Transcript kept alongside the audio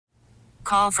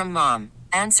Call from mom.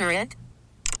 Answer it.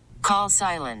 Call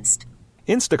silenced.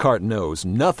 Instacart knows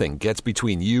nothing gets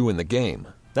between you and the game.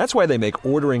 That's why they make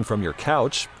ordering from your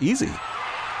couch easy.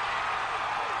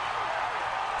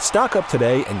 Stock up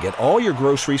today and get all your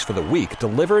groceries for the week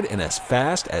delivered in as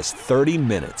fast as 30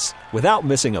 minutes without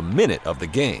missing a minute of the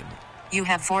game. You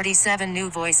have 47 new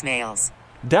voicemails.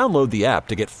 Download the app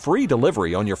to get free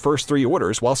delivery on your first 3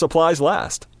 orders while supplies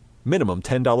last. Minimum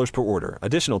 $10 per order.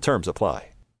 Additional terms apply.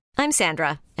 I'm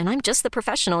Sandra, and I'm just the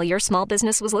professional your small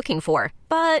business was looking for.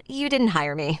 But you didn't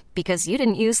hire me because you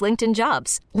didn't use LinkedIn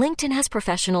Jobs. LinkedIn has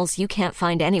professionals you can't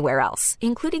find anywhere else,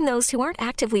 including those who aren't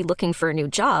actively looking for a new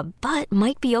job, but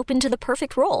might be open to the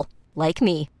perfect role, like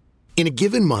me. In a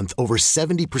given month, over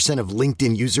 70% of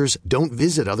LinkedIn users don't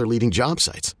visit other leading job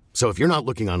sites. So if you're not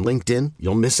looking on LinkedIn,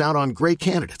 you'll miss out on great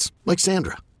candidates like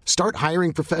Sandra. Start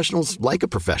hiring professionals like a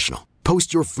professional.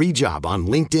 Post your free job on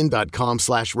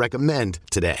linkedin.com/recommend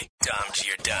today. Dom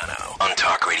Giordano on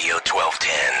Talk Radio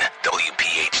 1210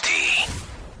 WPHT.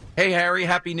 Hey, Harry.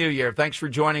 Happy New Year. Thanks for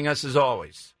joining us as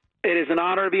always. It is an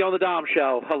honor to be on the Dom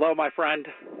Show. Hello, my friend.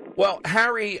 Well,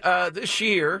 Harry, this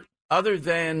year, other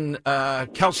than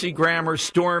Kelsey Grammer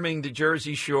storming the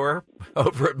Jersey Shore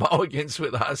over at Mulligan's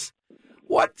with us,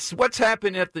 what's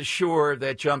happened at the shore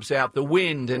that jumps out? The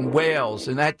wind and whales,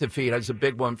 and that defeat is a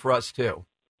big one for us, too.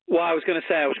 Well, I was going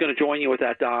to join you with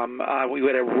that, Dom. We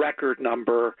had a record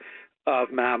number of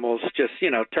mammals just,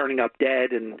 turning up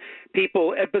dead, and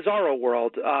people at Bizarro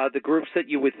World, the groups that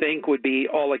you would think would be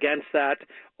all against that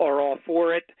are all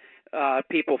for it.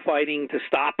 People fighting to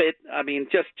stop it. I mean,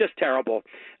 just terrible.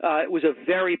 It was a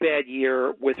very bad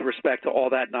year with respect to all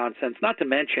that nonsense, not to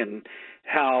mention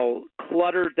how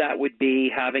cluttered that would be,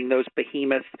 having those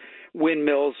behemoth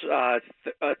windmills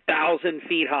 1,000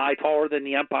 feet high, taller than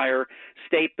the Empire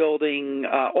State Building,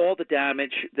 all the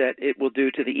damage that it will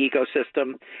do to the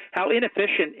ecosystem, how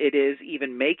inefficient it is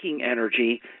even making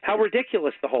energy, how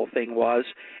ridiculous the whole thing was,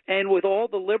 and with all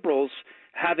the liberals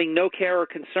having no care or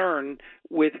concern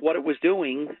with what it was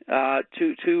doing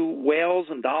to whales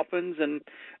and dolphins and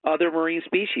other marine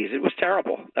species. It was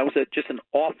terrible. That was just an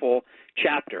awful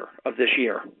chapter of this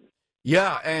year.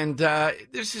 Yeah, and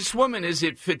there's this woman, is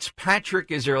it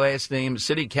Fitzpatrick is her last name,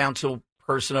 city council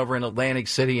person over in Atlantic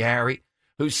City, Harry,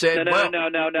 who said,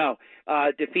 No.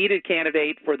 Defeated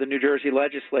candidate for the New Jersey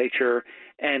legislature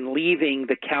and leaving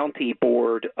the county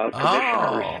board of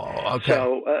commissioners. Oh, okay.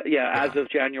 So, as of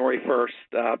January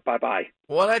 1st, bye-bye.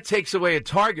 Well, that takes away a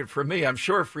target for me. I'm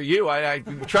sure for you. I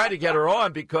tried to get her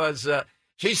on because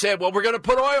she said, well, we're going to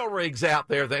put oil rigs out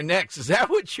there then next. Is that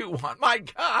what you want? My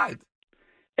God.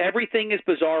 Everything is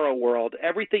Bizarro World.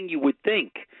 Everything you would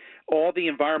think all the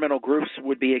environmental groups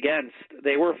would be against,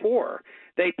 they were for.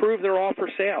 They proved they're all for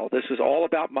sale. This is all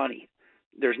about money.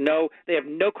 They have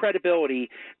no credibility.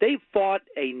 They fought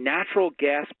a natural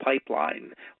gas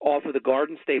pipeline off of the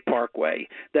Garden State Parkway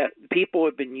that people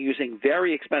have been using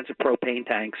very expensive propane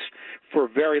tanks for a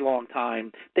very long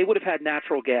time. They would have had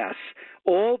natural gas.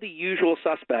 All the usual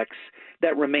suspects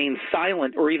that remain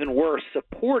silent or even worse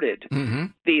supported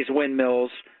these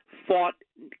windmills fought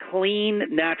clean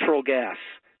natural gas.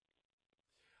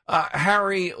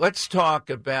 Harry, let's talk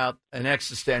about an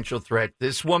existential threat.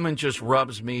 This woman just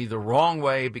rubs me the wrong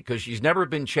way because she's never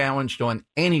been challenged on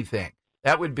anything.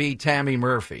 That would be Tammy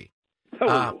Murphy.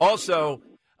 Also,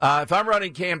 if I'm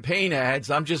running campaign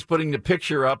ads, I'm just putting the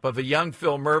picture up of a young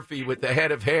Phil Murphy with the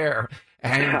head of hair.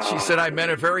 And she said I met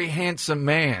a very handsome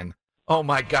man. Oh,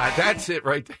 my God. That's it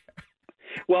right there.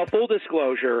 Well, full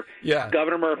disclosure,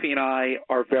 Governor Murphy and I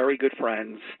are very good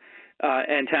friends.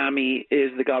 And Tammy is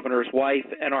the governor's wife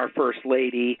and our first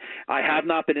lady. I have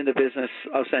not been in the business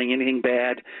of saying anything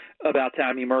bad about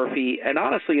Tammy Murphy. And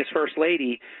honestly, as first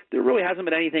lady, there really hasn't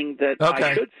been anything that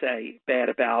I should say bad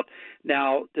about.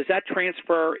 Now, does that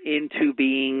transfer into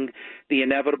being the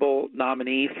inevitable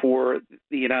nominee for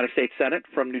the United States Senate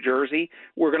from New Jersey?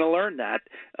 We're going to learn that.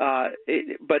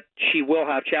 But she will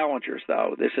have challengers,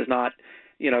 though. This is not,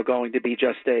 going to be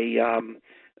just a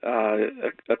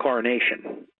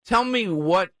coronation. Tell me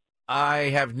what I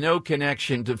have no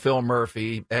connection to Phil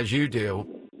Murphy, as you do.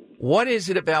 What is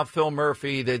it about Phil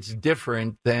Murphy that's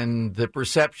different than the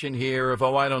perception here of,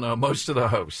 most of the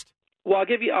host? Well, I'll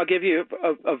give you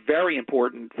a very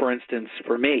important, for instance,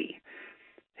 for me.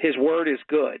 His word is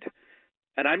good.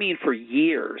 And I mean for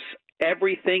years,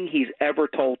 everything he's ever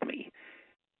told me,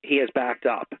 he has backed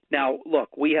up. Now,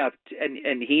 look, we have,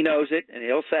 and he knows it, and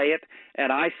he'll say it,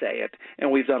 and I say it, and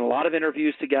we've done a lot of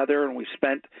interviews together, and we've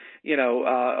spent,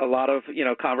 a lot of,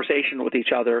 conversation with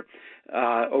each other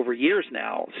over years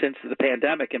now, since the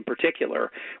pandemic in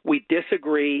particular. We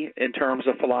disagree in terms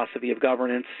of philosophy of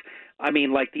governance. I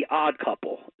mean, like the odd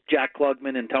couple, Jack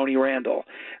Klugman and Tony Randall.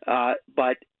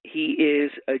 But he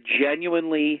is a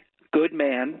genuinely good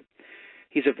man.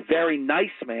 He's a very nice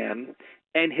man,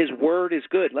 and his word is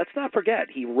good. Let's not forget,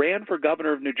 he ran for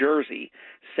governor of New Jersey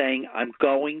saying, I'm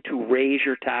going to raise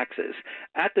your taxes.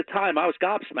 At the time, I was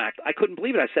gobsmacked. I couldn't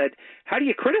believe it. I said, how do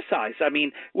you criticize? I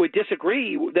mean, we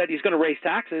disagree that he's going to raise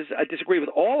taxes. I disagree with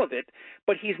all of it,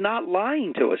 but he's not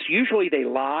lying to us. Usually they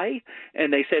lie,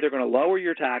 and they say they're going to lower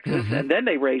your taxes, and then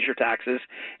they raise your taxes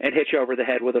and hit you over the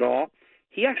head with it all.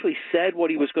 He actually said what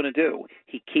he was going to do.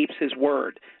 He keeps his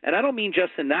word. And I don't mean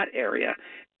just in that area.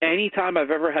 Anytime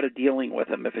I've ever had a dealing with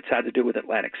him, if it's had to do with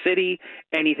Atlantic City,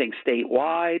 anything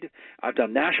statewide, I've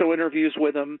done national interviews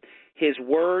with him, his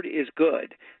word is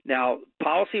good. Now,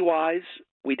 policy-wise,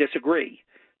 we disagree,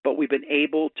 but we've been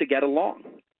able to get along.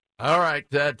 All right.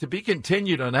 To be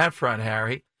continued on that front,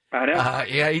 Harry. I know.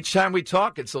 Yeah, each time we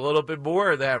talk, it's a little bit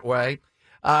more that way.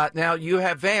 Now, you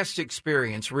have vast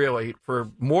experience, really, for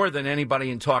more than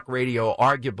anybody in talk radio,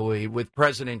 arguably, with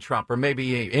President Trump, or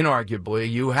maybe inarguably,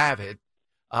 you have it.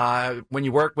 When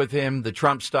you work with him, the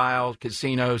Trump style,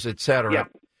 casinos, et cetera. Yeah.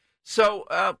 So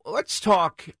let's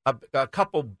talk a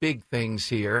couple big things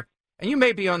here. And you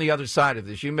may be on the other side of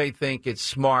this. You may think it's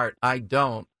smart. I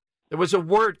don't. There was a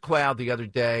word cloud the other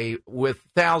day with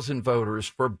 1,000 voters.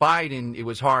 For Biden, it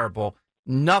was horrible.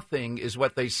 Nothing is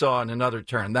what they saw in another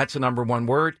term. That's the number one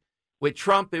word. With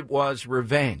Trump, it was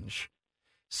revenge.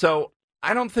 So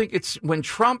I don't think it's when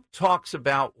Trump talks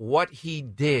about what he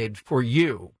did for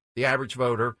you, the average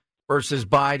voter, versus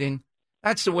Biden,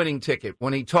 that's the winning ticket.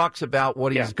 When he talks about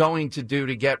what he's going to do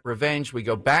to get revenge, we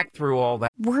go back through all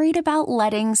that. Worried about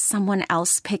letting someone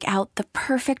else pick out the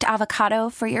perfect avocado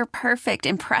for your perfect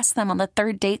impress them on the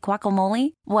third date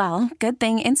guacamole? Well, good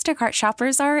thing Instacart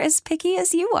shoppers are as picky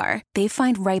as you are. They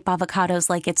find ripe avocados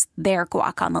like it's their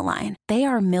guac on the line. They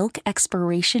are milk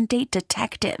expiration date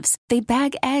detectives. They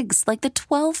bag eggs like the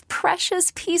 12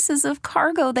 precious pieces of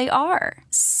cargo they are.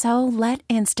 So let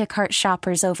Instacart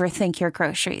shoppers overthink your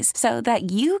groceries so that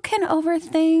you can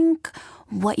overthink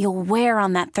what you'll wear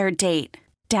on that third date.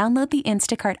 Download the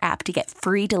Instacart app to get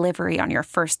free delivery on your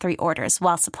first 3 orders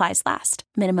while supplies last.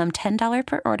 Minimum $10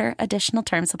 per order. Additional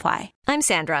terms apply. I'm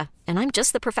Sandra, and I'm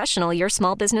just the professional your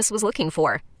small business was looking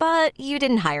for. But you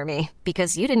didn't hire me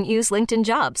because you didn't use LinkedIn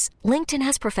Jobs. LinkedIn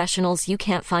has professionals you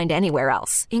can't find anywhere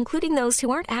else, including those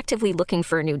who aren't actively looking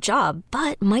for a new job,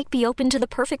 but might be open to the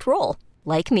perfect role,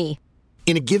 like me.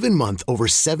 In a given month, over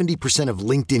 70% of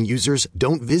LinkedIn users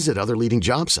don't visit other leading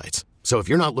job sites. So if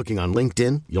you're not looking on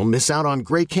LinkedIn, you'll miss out on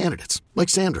great candidates like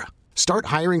Sandra. Start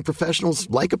hiring professionals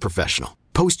like a professional.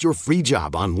 Post your free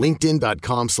job on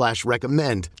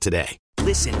linkedin.com/recommend today.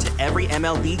 Listen to every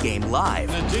MLB game live.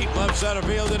 In the deep left center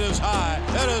field, it is high,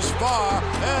 it is far,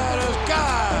 it is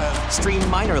gone. Stream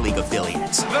minor league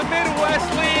affiliates. The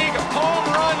Midwest League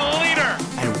home run leader.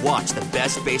 And watch the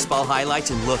best baseball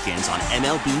highlights and look-ins on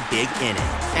MLB Big Inning.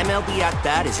 MLB At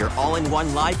Bat is your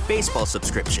all-in-one live baseball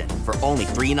subscription for only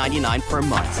 $3.99 per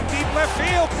month. Deep left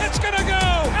field, it's gonna go.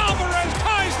 Alvarez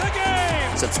ties the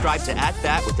game. Subscribe to At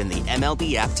Bat within the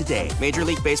MLB app today. Major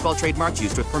League Baseball trademarks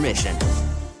used with permission.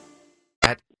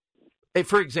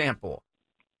 For example,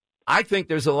 I think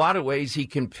there's a lot of ways he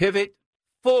can pivot,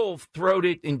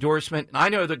 full-throated endorsement. And I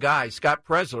know the guy, Scott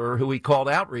Presler, who he called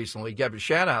out recently, gave a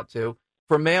shout-out to,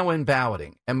 for mail-in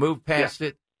balloting and move past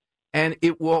it, and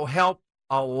it will help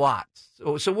a lot.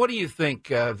 So what do you think?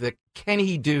 Can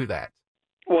he do that?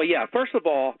 Well, yeah, first of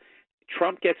all,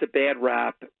 Trump gets a bad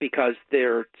rap because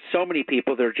there are so many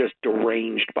people that are just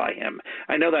deranged by him.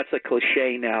 I know that's a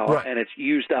cliche now, right, and it's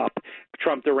used up,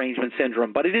 Trump derangement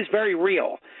syndrome, but it is very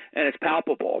real, and it's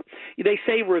palpable. They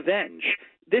say revenge.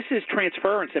 This is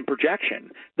transference and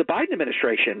projection. The Biden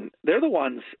administration, they're the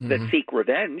ones that seek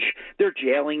revenge. They're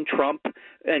jailing Trump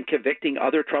and convicting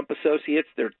other Trump associates.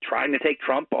 They're trying to take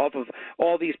Trump off of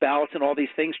all these ballots and all these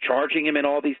things, charging him in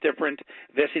all these different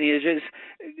vicinages.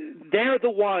 They're the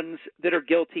ones that are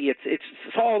guilty. It's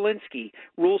Saul Alinsky,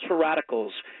 rules for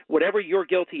radicals. Whatever you're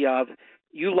guilty of,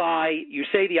 you lie, you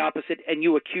say the opposite, and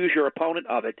you accuse your opponent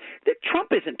of it.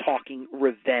 Trump isn't talking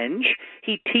revenge.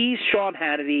 He teased Sean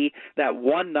Hannity that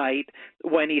one night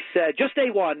when he said, just day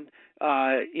one,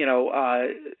 and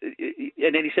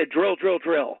then he said, drill, drill,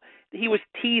 drill. He was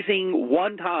teasing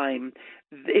one time.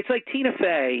 It's like Tina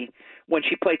Fey when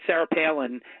she played Sarah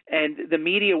Palin, and the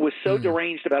media was so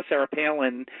deranged about Sarah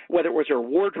Palin, whether it was her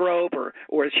wardrobe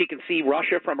or she can see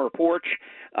Russia from her porch,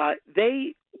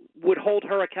 they would hold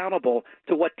her accountable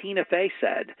to what Tina Fey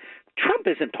said. Trump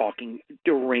isn't talking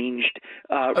deranged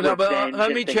revenge. But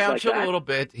let me challenge like him a little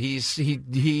bit.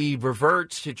 He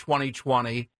reverts to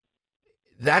 2020.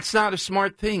 That's not a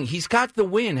smart thing. He's got the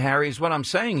win, Harry, is what I'm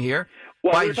saying here.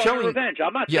 Well, we're talking revenge.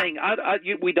 I'm not saying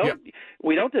we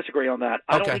don't disagree on that.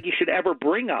 I don't think you should ever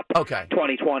bring up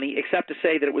 2020 except to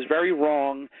say that it was very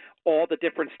wrong. All the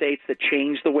different states that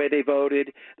changed the way they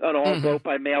voted, an all vote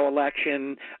by mail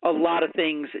election, a lot of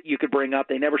things that you could bring up.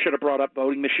 They never should have brought up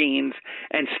voting machines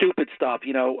and stupid stuff.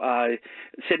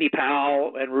 Sidney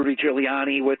Powell and Rudy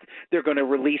Giuliani with they're going to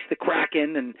release the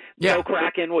Kraken, and no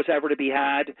Kraken was ever to be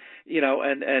had.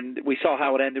 And we saw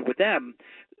how it ended with them.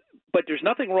 But there's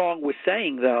nothing wrong with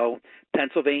saying, though,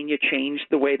 Pennsylvania changed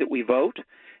the way that we vote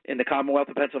in the Commonwealth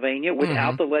of Pennsylvania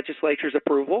without the legislature's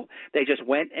approval. They just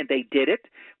went and they did it.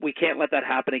 We can't let that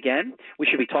happen again. We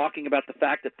should be talking about the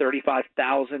fact that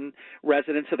 35,000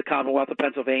 residents of the Commonwealth of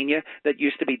Pennsylvania that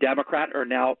used to be Democrat are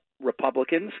now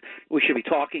Republicans. We should be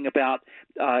talking about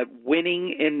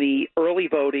winning in the early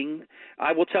voting.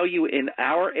 I will tell you, in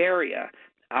our area,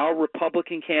 our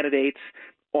Republican candidates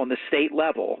on the state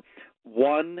level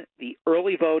won the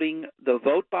early voting, the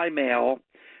vote by mail,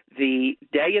 the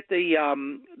day at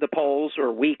the polls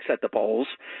or weeks at the polls,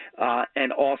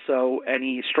 and also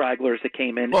any stragglers that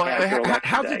came in after election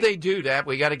how day. did they do that?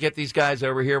 We got to get these guys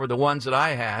over here with the ones that I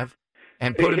have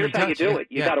and put them in touch. Here's how you do it.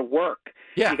 You got to work.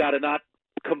 You got to not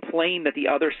complain that the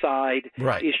other side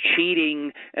is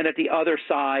cheating and that the other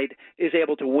side is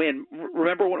able to win.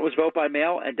 Remember when it was vote by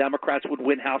mail and Democrats would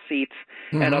win House seats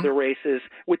and other races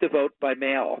with the vote by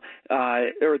mail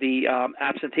or the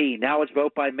absentee. Now it's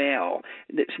vote by mail.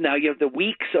 Now you have the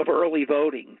weeks of early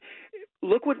voting.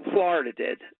 Look what Florida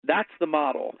did. That's the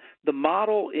model. The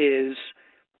model is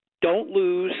don't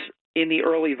lose in the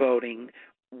early voting,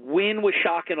 win with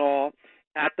shock and awe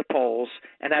at the polls,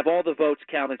 and have all the votes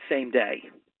counted same day.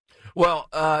 Well,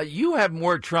 you have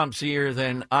more Trumps here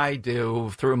than I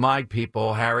do through my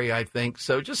people, Harry, I think.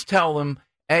 So just tell them,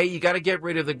 A, you got to get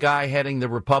rid of the guy heading the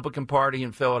Republican Party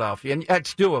in Philadelphia, and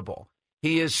that's doable.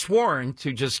 He is sworn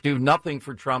to just do nothing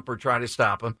for Trump or try to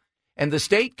stop him. And the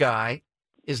state guy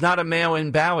is not a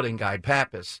mail-in balloting guy,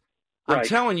 Pappas. I'm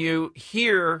telling you,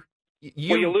 here...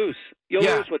 you lose. You'll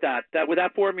lose with that. With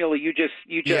that formula, you just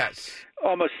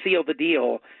almost seal the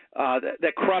deal.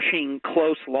 That crushing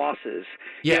close losses.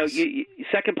 Yes.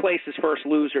 Second place is first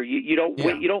loser. You don't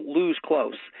win, you don't lose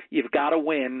close. You've got to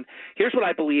win. Here's what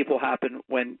I believe will happen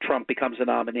when Trump becomes a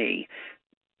nominee: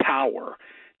 power.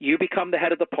 You become the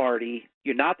head of the party.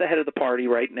 You're not the head of the party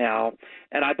right now,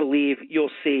 and I believe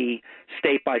you'll see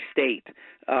state by state.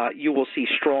 You will see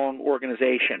strong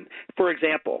organization. For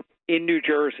example, in New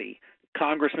Jersey,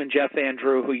 Congressman Jeff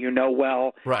Andrew, who you know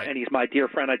well, and he's my dear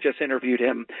friend. I just interviewed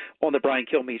him on the Brian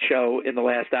Kilmeade show in the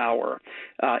last hour.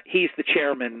 He's the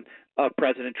chairman of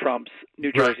President Trump's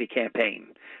New Jersey campaign.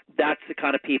 That's the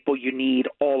kind of people you need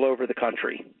all over the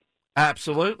country.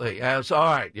 Absolutely. All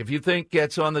right. If you think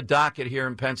it's on the docket here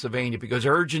in Pennsylvania, because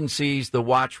urgency's the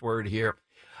watchword here,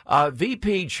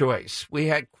 VP choice. We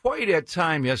had quite a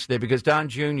time yesterday because Don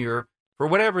Jr., for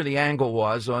whatever the angle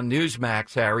was on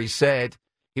Newsmax, Harry, said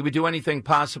he would do anything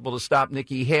possible to stop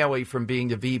Nikki Haley from being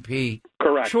the VP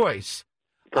choice.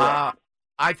 Correct.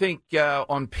 I think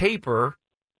on paper,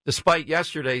 despite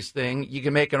yesterday's thing, you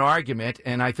can make an argument,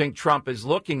 and I think Trump is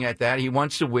looking at that. He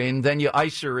wants to win. Then you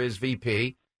ice her as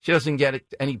VP. She doesn't get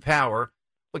any power.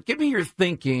 But give me your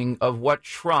thinking of what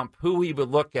Trump, who he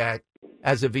would look at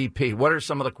as a VP. What are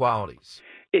some of the qualities?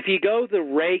 If you go the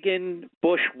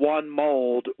Reagan-Bush 1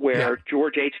 mold, where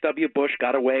George H.W. Bush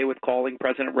got away with calling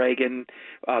President Reagan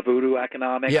voodoo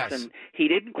economics, and he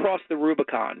didn't cross the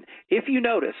Rubicon. If you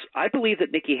notice, I believe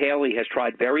that Nikki Haley has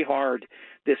tried very hard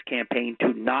this campaign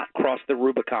to not cross the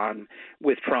Rubicon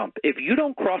with Trump. If you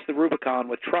don't cross the Rubicon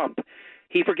with Trump,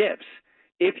 he forgives.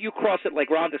 If you cross it, like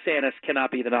Ron DeSantis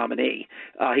cannot be the nominee.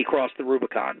 He crossed the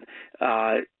Rubicon.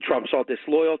 Trump saw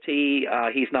disloyalty.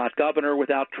 He's not governor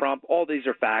without Trump. All these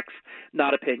are facts,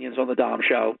 not opinions on the Dom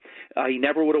Show. He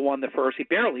never would have won the first. He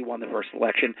barely won the first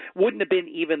election. Wouldn't have been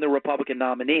even the Republican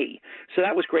nominee. So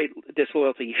that was great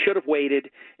disloyalty. He should have waited,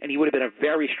 and he would have been a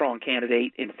very strong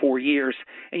candidate in 4 years.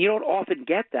 And you don't often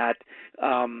get that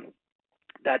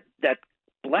that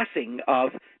blessing of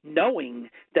knowing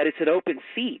that it's an open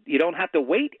seat. You don't have to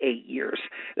wait 8 years.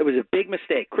 It was a big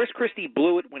mistake. Chris Christie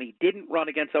blew it when he didn't run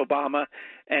against Obama,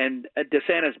 and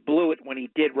DeSantis blew it when he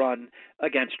did run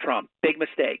against Trump. Big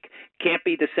mistake. Can't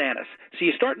be DeSantis. So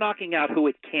you start knocking out who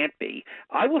it can't be.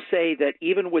 I will say that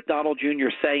even with Donald Jr.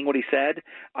 saying what he said,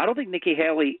 I don't think Nikki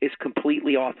Haley is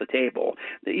completely off the table.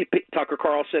 Tucker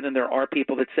Carlson, and there are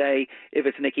people that say if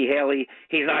it's Nikki Haley,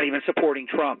 he's not even supporting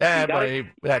Trump.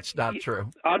 That's not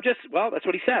true. That's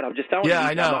what he said. I'm just telling you.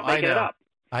 I know. I'm not making it up.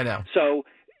 I know. So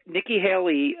Nikki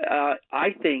Haley, I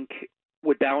think,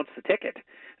 would balance the ticket.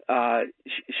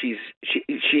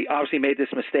 She obviously made this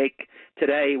mistake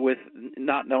today with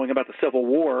not knowing about the Civil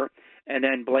War and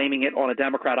then blaming it on a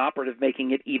Democrat operative,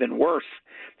 making it even worse.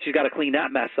 She's got to clean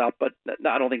that mess up, but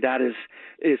I don't think that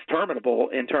is terminable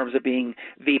in terms of being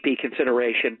VP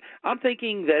consideration. I'm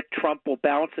thinking that Trump will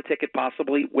balance the ticket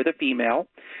possibly with a female.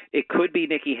 It could be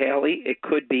Nikki Haley. It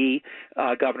could be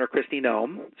Governor Kristi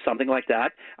Noem, something like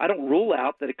that. I don't rule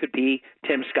out that it could be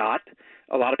Tim Scott.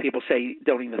 A lot of people say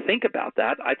don't even think about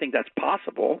that. I think that's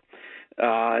possible.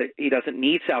 He doesn't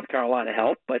need South Carolina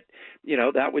help, but,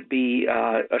 that would be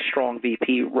a strong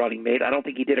VP running mate. I don't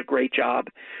think he did a great job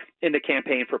in the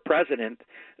campaign for president.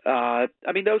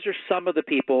 Those are some of the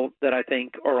people that I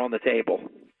think are on the table.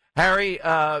 Harry,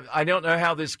 I don't know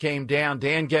how this came down.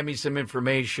 Dan gave me some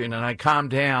information, and I calmed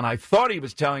down. I thought he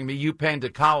was telling me you penned a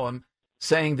column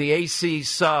saying the AC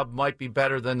sub might be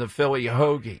better than the Philly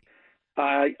hoagie.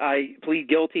 I plead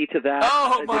guilty to that.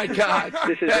 Oh, my God.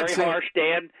 This is very harsh.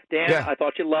 Dan, yeah. I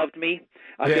thought you loved me.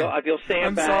 I feel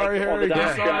sandbagged. I'm sorry, Harry. On the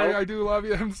Dom Show. I do love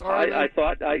you. I'm sorry.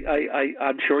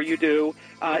 I'm sure you do.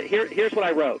 Here's what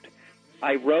I wrote.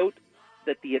 I wrote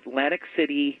that the Atlantic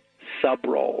City sub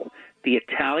roll, the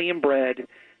Italian bread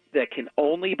that can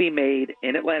only be made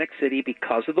in Atlantic City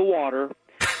because of the water,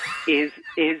 is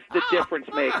the difference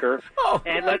maker. No,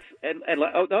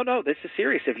 this is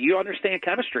serious. If you understand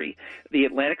chemistry, the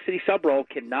Atlantic City sub roll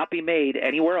cannot be made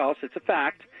anywhere else. It's a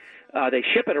fact. They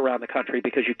ship it around the country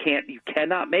because you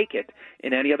cannot make it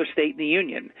in any other state in the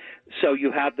union. So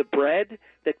you have the bread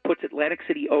that puts Atlantic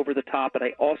City over the top, and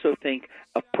I also think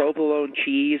a provolone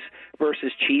cheese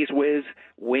versus Cheese Whiz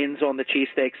wins on the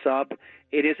cheesesteak sub.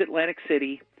 It is Atlantic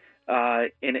City.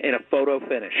 In a photo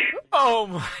finish. Oh,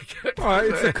 my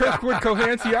goodness. It's the Kirkwood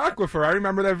Cohansey Aquifer. I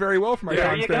remember that very well from my time.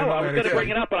 There you go. I was going to bring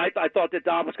it up, but I thought that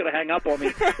Dom was going to hang up on me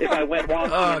if I went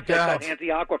wonky and said Cohansey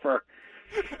Aquifer.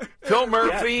 Phil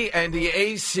Murphy and the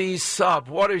AC sub.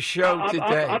 What a show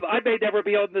today. I may never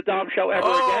be on the Dom show ever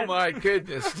again. Oh, my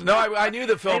goodness. No, I knew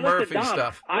the Phil Murphy Dom,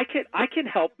 stuff. I can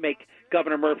help make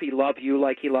Governor Murphy love you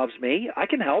like he loves me. I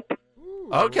can help.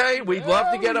 Okay, we'd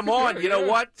love to get him on. You know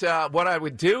what? What I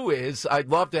would do is I'd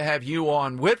love to have you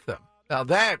on with them. Now,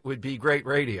 that would be great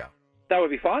radio. That would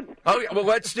be fun. Oh, well,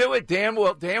 let's do it. Dan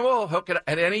will hook it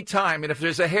at any time. And if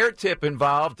there's a hair tip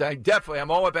involved,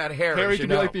 I'm all about hair. Harry can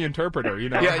be like the interpreter,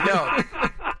 Yeah, I know.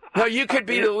 No, you could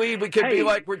be the lead. We could be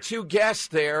like we're two guests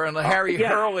there on the Harry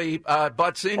Hurley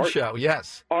Butts In show.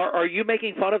 Yes. Are you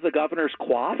making fun of the governor's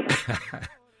quaff?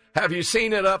 Have you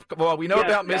seen it up? Well, we know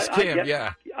about Miss Kim.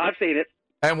 I've seen it.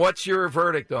 And what's your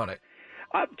verdict on it?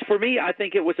 For me, I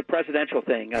think it was a presidential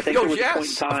thing. I think there was a point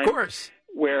in time of course.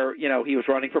 Where, he was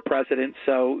running for president.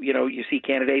 So, you see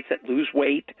candidates that lose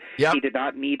weight. Yep. He did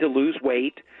not need to lose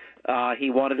weight. He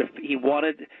wanted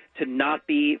to not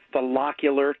be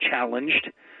follicular challenged.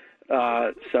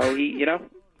 So he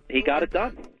got it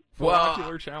done.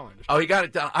 Follicular challenge. Oh, he got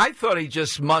it done. I thought he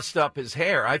just mussed up his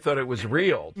hair. I thought it was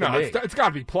real. No, it's got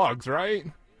to be plugs, right?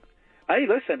 Hey,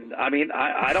 listen,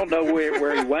 I don't know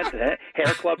where he went, Hair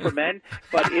Club for Men,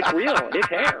 but it's real. It's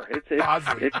hair.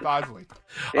 Bosley.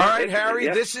 All right, Harry,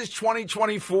 this is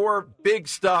 2024, big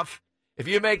stuff. If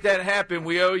you make that happen,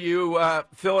 we owe you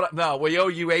we owe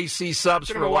you AC subs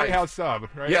for a life. White House sub,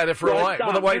 right? Yeah, for life.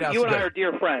 Dom, the White House. You and I are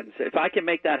dear friends. If I can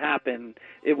make that happen,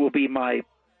 it will be my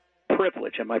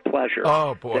privilege and my pleasure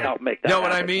to help make that happen. No,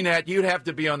 and I mean that. You'd have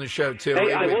to be on the show, too.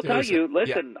 Hey, I will tell you,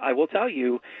 listen, I will tell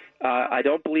you, I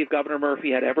don't believe Governor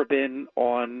Murphy had ever been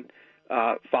on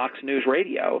Fox News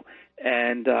Radio,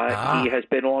 and he has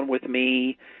been on with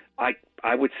me, I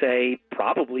would say,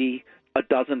 probably a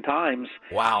dozen times.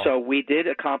 Wow. So we did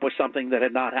accomplish something that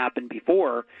had not happened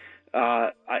before.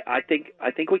 I think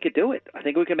we could do it. I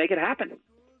think we can make it happen.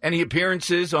 Any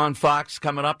appearances on Fox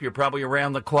coming up? You're probably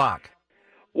around the clock.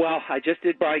 Well, I just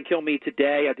did Brian Kilmeade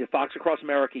today. I did Fox Across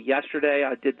America yesterday.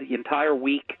 I did the entire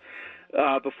week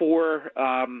before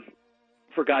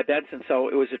for Guy Benson, so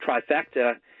it was a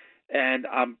trifecta, and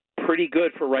I'm pretty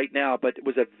good for right now, but it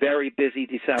was a very busy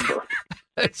December.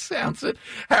 That sounds it.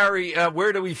 Harry,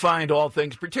 where do we find all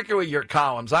things, particularly your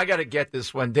columns? I got to get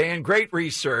this one. Dan, great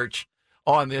research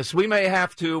on this. We may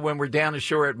have to, when we're down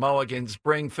ashore at Mulligan's,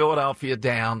 bring Philadelphia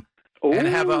down and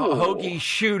have a hoagie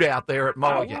shootout there at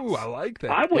Mulligan's. Ooh, I like that.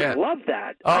 I would love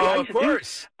that. Oh, of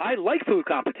course. I like food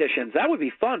competitions. That would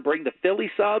be fun. Bring the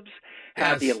Philly subs,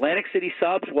 have the Atlantic City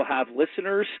subs. We'll have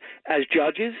listeners as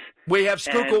judges. We have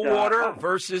Schuylkill Water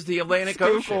versus the Atlantic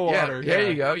Ocean. Water.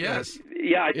 There you go, yes.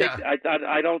 Yeah,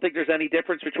 I don't think there's any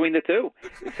difference between the two.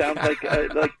 It sounds like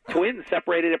twins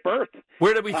separated at birth.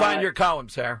 Where do we find your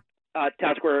columns, Sarah?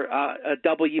 Town Square,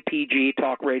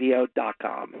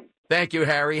 WPGTalkRadio.com. Thank you,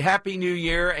 Harry. Happy New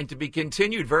Year, and to be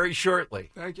continued very shortly.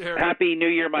 Thank you, Harry. Happy New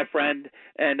Year, my friend.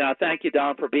 And thank you,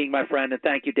 Dom, for being my friend. And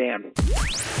thank you, Dan.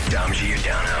 Dom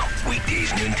Giordano,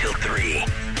 weekdays noon till 3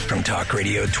 from Talk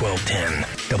Radio 1210,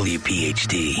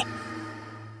 WPHT.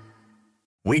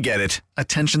 We get it.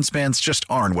 Attention spans just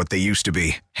aren't what they used to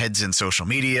be. Heads in social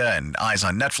media and eyes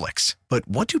on Netflix. But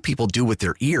what do people do with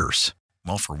their ears?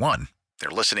 Well, for one, they're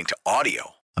listening to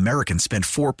audio. Americans spend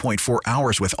 4.4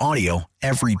 hours with audio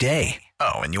every day.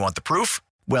 Oh, and you want the proof?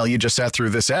 Well, you just sat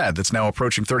through this ad that's now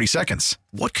approaching 30 seconds.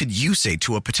 What could you say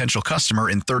to a potential customer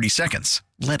in 30 seconds?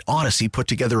 Let Odyssey put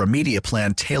together a media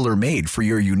plan tailor-made for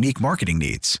your unique marketing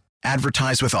needs.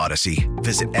 Advertise with Odyssey.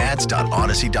 Visit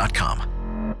ads.odyssey.com.